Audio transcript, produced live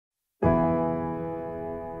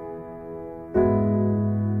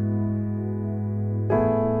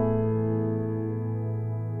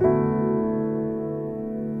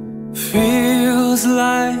Feels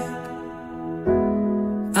like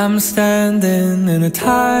I'm standing in a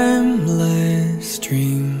timeless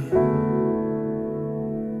dream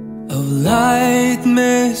of light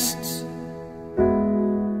mists,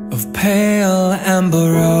 of pale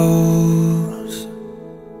amber rose.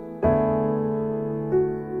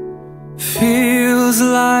 Feels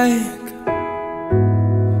like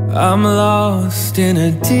I'm lost in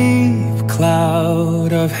a deep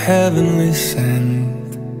cloud of heavenly scent,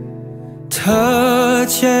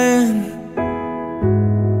 touching,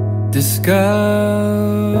 discovering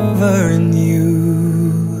you.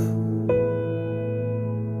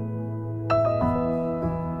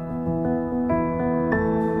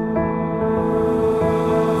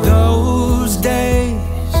 Those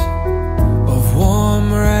days of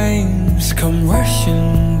warm rains come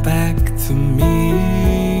rushing back to me.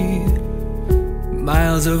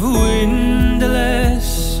 Miles of windless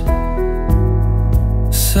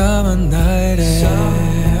summer night air,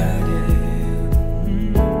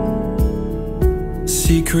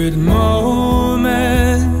 secret moments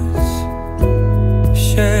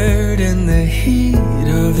shared in the heat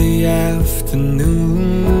of the afternoon.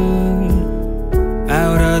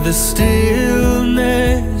 Out of the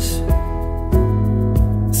stillness,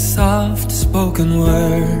 soft spoken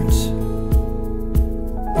words.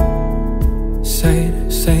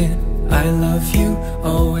 Say it, I love you,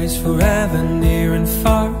 always, forever, near and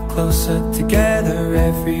far, closer together,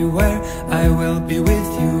 everywhere. I will be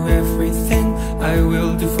with you, everything I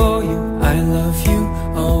will do for you. I love you,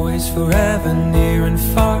 always, forever, near and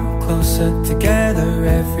far, closer together,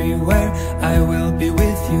 everywhere. I will be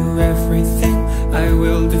with you, everything I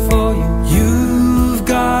will do for you. You've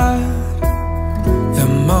got the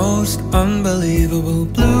most unbelievable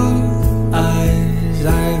blue eyes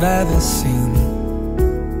I've ever seen.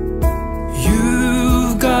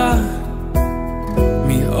 You've got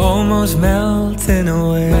me almost melting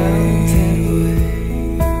away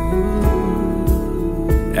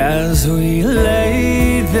as we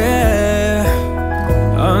lay there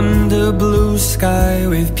under blue sky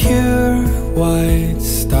with pure white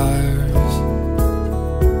stars.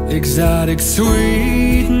 Exotic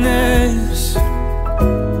sweetness,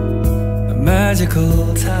 a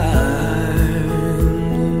magical time.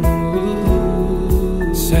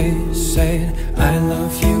 Say it, I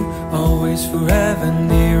love you, always, forever,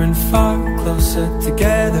 near and far, closer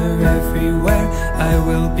together, everywhere. I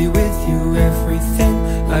will be with you, everything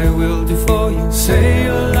I will do for you. Say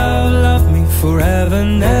your love, love me forever,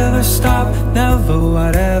 never stop, never,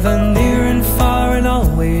 whatever, near and far and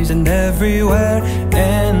always and everywhere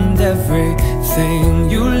and everything.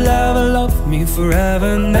 You love me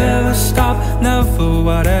forever, never stop, never,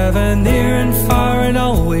 whatever, near and far and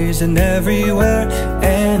always and everywhere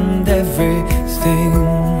and everything.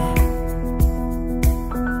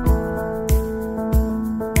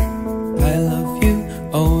 I love you,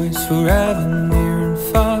 always, forever, near and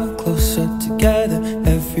far, closer together,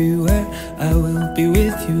 everywhere. I will be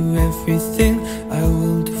with you, everything I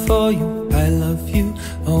will do for you. I love you,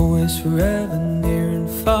 always, forever, near and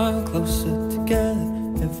far, closer together,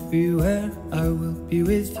 everywhere. I will be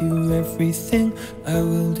with you, everything I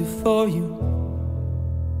will do for you.